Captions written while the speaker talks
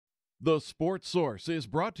The Sports Source is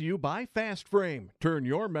brought to you by Fast Frame. Turn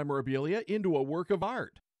your memorabilia into a work of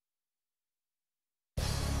art.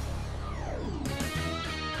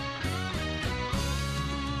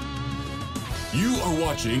 You are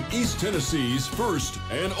watching East Tennessee's first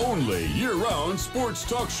and only year-round sports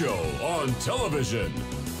talk show on television.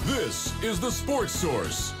 This is The Sports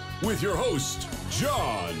Source with your host,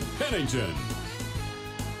 John Pennington.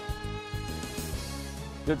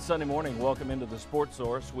 Good Sunday morning. Welcome into the Sports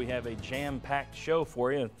Source. We have a jam-packed show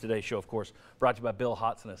for you. Today's show, of course, brought to you by Bill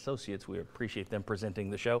Hotson Associates. We appreciate them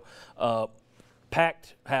presenting the show.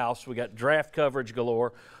 Packed house. We got draft coverage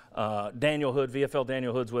galore. Daniel Hood, VFL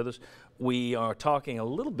Daniel Hood's with us. We are talking a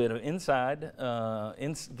little bit of inside,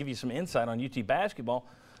 give you some insight on UT basketball.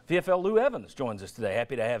 VFL Lou Evans joins us today.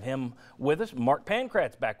 Happy to have him with us. Mark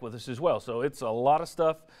Pankrat's back with us as well. So it's a lot of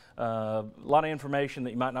stuff, a lot of information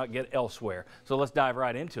that you might not get elsewhere. So let's dive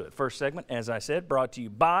right into it. First segment, as I said, brought to you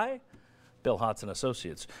by Bill Hotson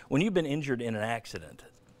Associates. When you've been injured in an accident,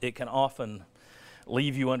 it can often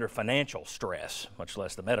leave you under financial stress, much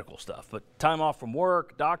less the medical stuff. But time off from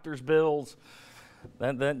work, doctor's bills,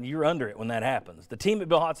 then you're under it when that happens. The team at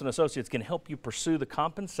Bill Hotson Associates can help you pursue the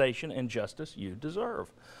compensation and justice you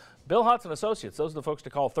deserve. Bill Hotson Associates, those are the folks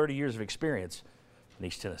to call. 30 years of experience in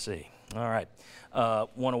East Tennessee. All right.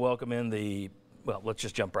 Want to welcome in well, let's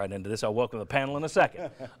just jump right into this. I'll welcome the panel in a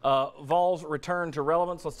second. Vols return to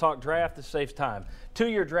relevance. Let's talk draft. This saves time.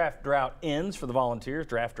 2-year draft drought ends for the Volunteers.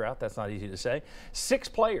 Draft drought, that's not easy to say. 6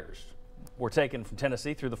 players were taken from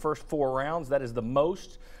Tennessee through the first 4 rounds. That is the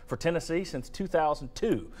most for Tennessee since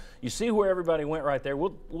 2002. You see where everybody went right there. We'll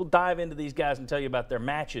dive into these guys and tell you about their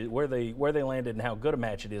matches, where they landed and how good a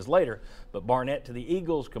match it is later. But Barnett to the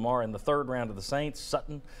Eagles, Kamara in the 3rd round to the Saints,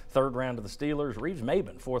 Sutton 3rd round to the Steelers,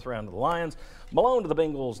 Reeves-Maben 4th round to the Lions, Malone to the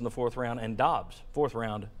Bengals in the 4th round, and Dobbs 4th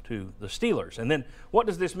round to the Steelers. And then what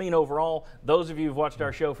does this mean overall? Those of you who've watched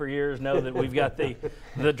our show for years know that we've got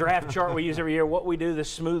the draft chart we use every year. What we do,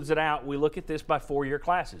 this smooths it out. We look at this by 4-year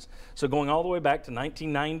classes. So going all the way back to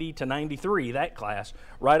 1990 to 93, that class,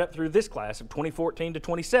 right up through this class of 2014 to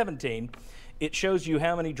 2017, it shows you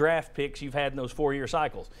how many draft picks you've had in those 4-year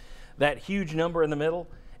cycles. That huge number in the middle,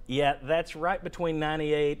 yeah, that's right between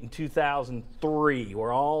 98 and 2003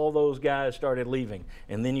 where all those guys started leaving.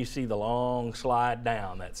 And then you see the long slide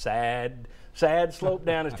down, that sad slope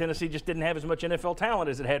down as Tennessee just didn't have as much NFL talent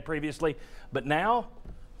as it had previously. But now,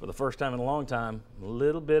 for the first time in a long time, a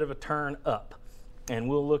little bit of a turn up. And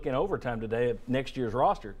we'll look in overtime today at next year's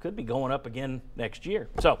roster. Could be going up again next year.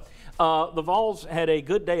 So the Vols had a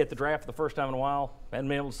good day at the draft for the first time in a while. Hadn't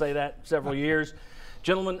been able to say that in several years.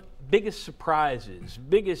 Gentlemen, biggest surprises,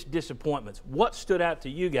 biggest disappointments. What stood out to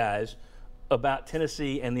you guys about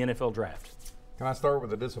Tennessee and the NFL draft? Can I start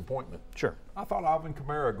with a disappointment? Sure. I thought Alvin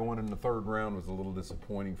Kamara going in the 3rd round was a little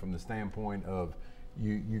disappointing from the standpoint of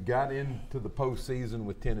you got into the postseason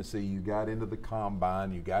with Tennessee, you got into the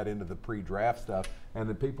combine, you got into the pre-draft stuff, and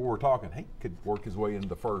then people were talking, he could work his way into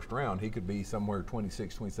the 1st round. He could be somewhere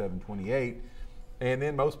 26, 27, 28. And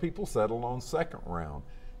then most people settled on 2nd round.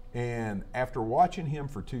 And after watching him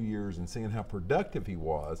for 2 years and seeing how productive he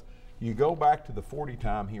was, you go back to the 40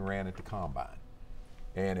 time he ran at the combine.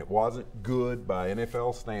 And it wasn't good by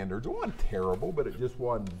NFL standards. It wasn't terrible, but it just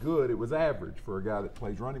wasn't good. It was average for a guy that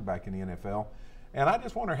plays running back in the NFL. And I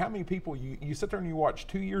just wonder how many people, you sit there and you watch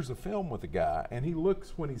 2 years of film with a guy, and he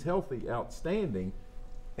looks, when he's healthy, outstanding,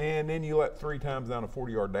 and then you let 3 times down a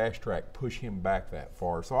 40-yard dash track push him back that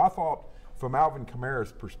far. So I thought, from Alvin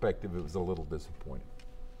Kamara's perspective, it was a little disappointing.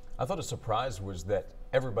 I thought a surprise was that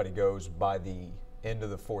everybody goes by the end of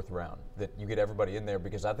the 4th round, that you get everybody in there,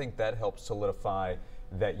 because I think that helps solidify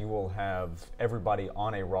that you will have everybody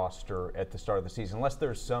on a roster at the start of the season. Unless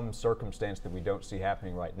there's some circumstance that we don't see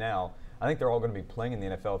happening right now, I think they're all going to be playing in the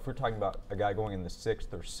NFL. If we're talking about a guy going in the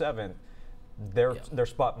 6th or 7th, their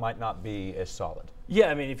spot might not be as solid.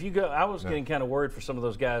 Yeah, I mean, if you go, I was getting kind of worried for some of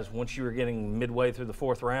those guys once you were getting midway through the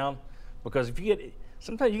 4th round, because if you get,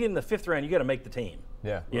 sometimes you get in the 5th round, you got to make the team.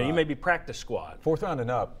 Yeah, you know, you may be practice squad. 4th round and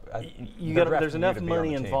up. There's enough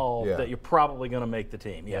money involved that you're probably going to make the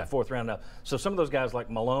team. Yeah, 4th round up. So some of those guys like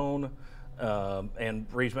Malone and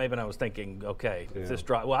Reeves-Maben, I was thinking, okay, if this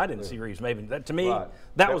drop. Well, I didn't see Reeves-Maben. That to me,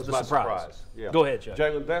 that was the surprise. Yeah. Go ahead, Chuck.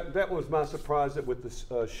 Jalen, that was my surprise, that with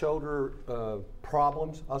the shoulder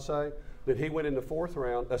problems, I'll say, that he went in the 4th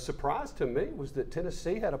round. A surprise to me was that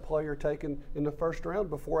Tennessee had a player taken in the 1st round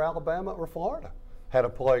before Alabama or Florida had a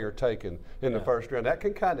player taken in the 1st round. That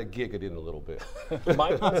can kind of gig it in a little bit.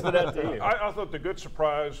 Mike, what stood out to you? I thought the good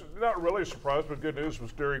surprise, not really a surprise, but good news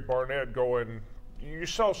was Derek Barnett going. You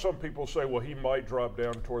saw some people say, well, he might drop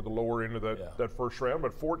down toward the lower end of that 1st round,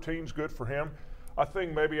 but 14's good for him. I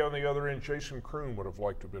think maybe on the other end, Jason Kroon would have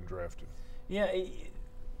liked to have been drafted. Yeah,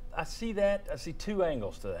 I see that. I see two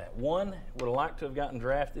angles to that. One, would have liked to have gotten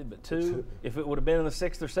drafted, but two, if it would have been in the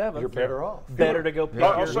 6th or 7th, You're better off. Better to go pick.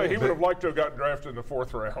 I'll say he would have liked to have gotten drafted in the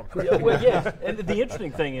 4th round. Well, yeah, and the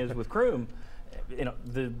interesting thing is with Kroon,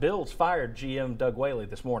 the Bills fired GM Doug Whaley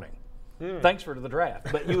this morning. Thanks for the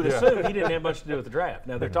draft. But you would assume he didn't have much to do with the draft.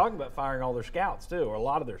 Now, they're talking about firing all their scouts, too, or a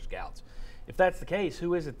lot of their scouts. If that's the case,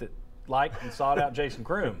 who is it that liked and sought out Jason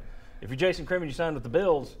Kroon? If you're Jason Kroon and you signed with the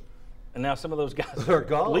Bills, and now some of those guys are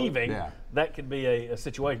leaving, that could be a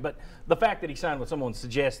situation. But the fact that he signed with someone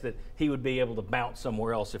suggests that he would be able to bounce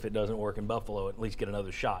somewhere else if it doesn't work in Buffalo, at least get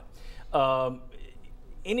another shot.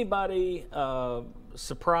 Anybody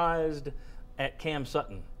surprised at Cam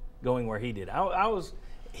Sutton going where he did?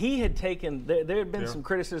 He had taken, there had been some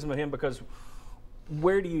criticism of him because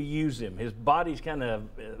where do you use him? His body's kind of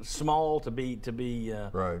small to be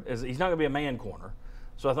right. He's not going to be a man corner.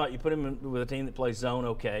 So I thought you put him with a team that plays zone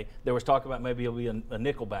okay. There was talk about maybe he'll be a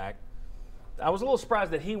nickel back. I was a little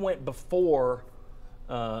surprised that he went before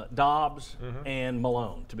Dobbs and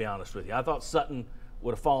Malone, to be honest with you. I thought Sutton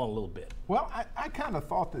would have fallen a little bit. Well, I kind of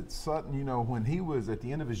thought that Sutton, when he was at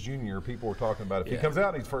the end of his junior year, people were talking about if he comes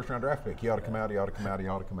out, he's first-round draft pick. He ought to come out, he ought to come out, he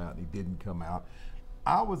ought to come out, and he didn't come out.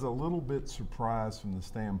 I was a little bit surprised from the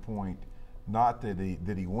standpoint, not that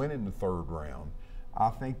he went in the 3rd round. I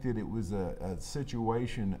think that it was a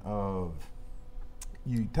situation of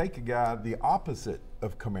you take a guy the opposite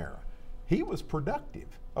of Kamara. He was productive.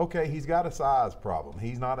 Okay, he's got a size problem.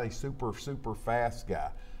 He's not a super fast guy.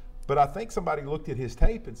 But I think somebody looked at his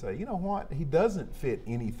tape and said, you know what, he doesn't fit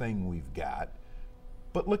anything we've got.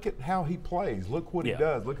 But look at how he plays. Look what he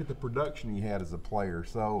does. Look at the production he had as a player.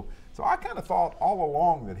 So I kind of thought all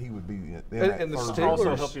along that he would be in that and the third Steelers round.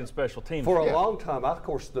 Also help you in special teams. For a long time, of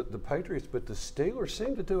course, the Patriots, but the Steelers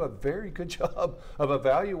seem to do a very good job of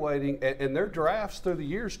evaluating, and their drafts through the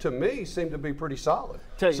years, to me, seem to be pretty solid.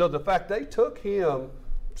 So the fact they took him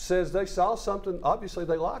says they saw something obviously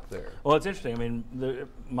they liked there. Well, it's interesting. I mean,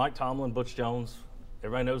 Mike Tomlin, Butch Jones,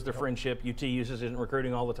 everybody knows their friendship. UT uses it in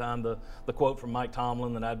recruiting all the time. The quote from Mike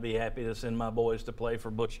Tomlin that I'd be happy to send my boys to play for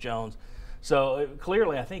Butch Jones. So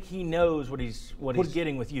clearly, I think he knows what he's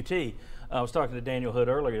getting with UT. I was talking to Daniel Hood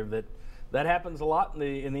earlier that happens a lot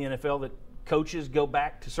in the NFL, that coaches go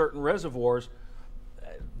back to certain reservoirs.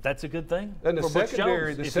 That's a good thing. And the for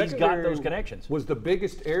secondary, Butch Jones, if he's got those connections, was the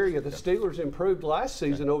biggest area the Steelers improved last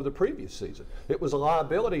season over the previous season. It was a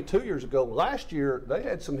liability 2 years ago. Last year, they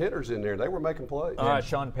had some hitters in there. They were making plays. All right,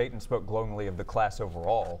 Sean Payton spoke glowingly of the class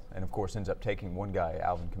overall, and of course ends up taking one guy,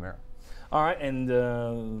 Alvin Kamara. All right, and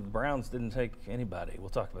the Browns didn't take anybody. We'll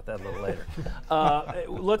talk about that a little later.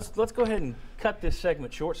 Let's go ahead and cut this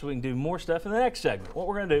segment short so we can do more stuff in the next segment. What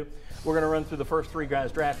we're going to do, we're going to run through the first 3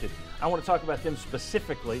 guys drafted. I want to talk about them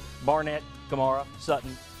specifically: Barnett, Kamara,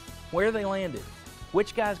 Sutton, where they landed,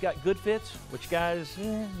 which guys got good fits, which guys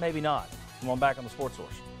maybe not. Come on back on the Sports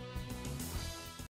Source.